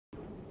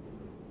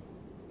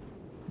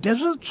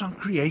Deserts are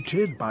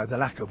created by the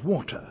lack of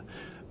water,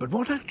 but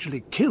what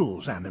actually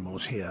kills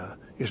animals here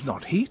is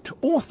not heat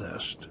or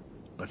thirst,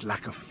 but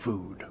lack of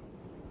food.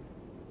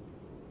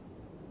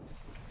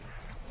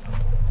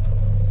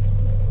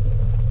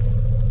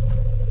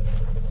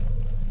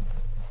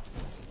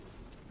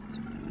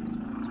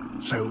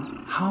 So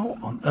how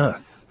on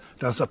earth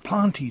does a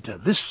plant-eater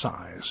this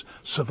size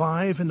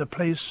survive in a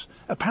place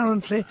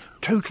apparently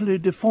totally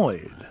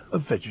devoid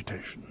of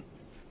vegetation?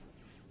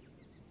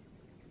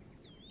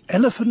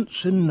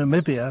 Elephants in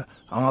Namibia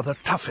are the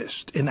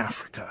toughest in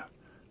Africa,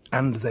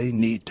 and they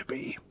need to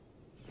be.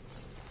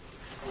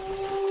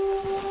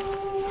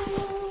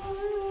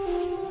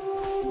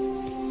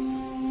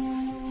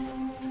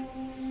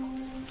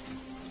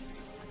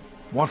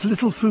 What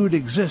little food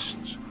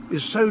exists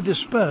is so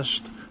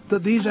dispersed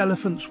that these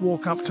elephants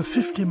walk up to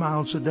 50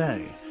 miles a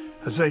day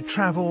as they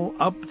travel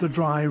up the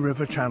dry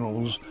river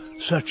channels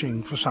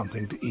searching for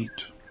something to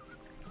eat.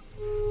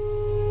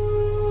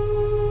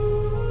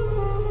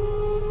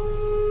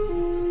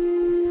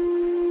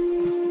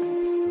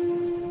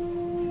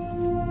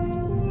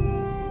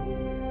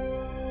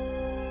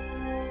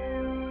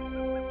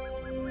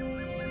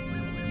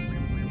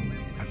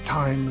 At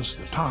times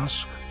the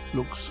task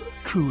looks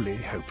truly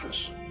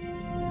hopeless.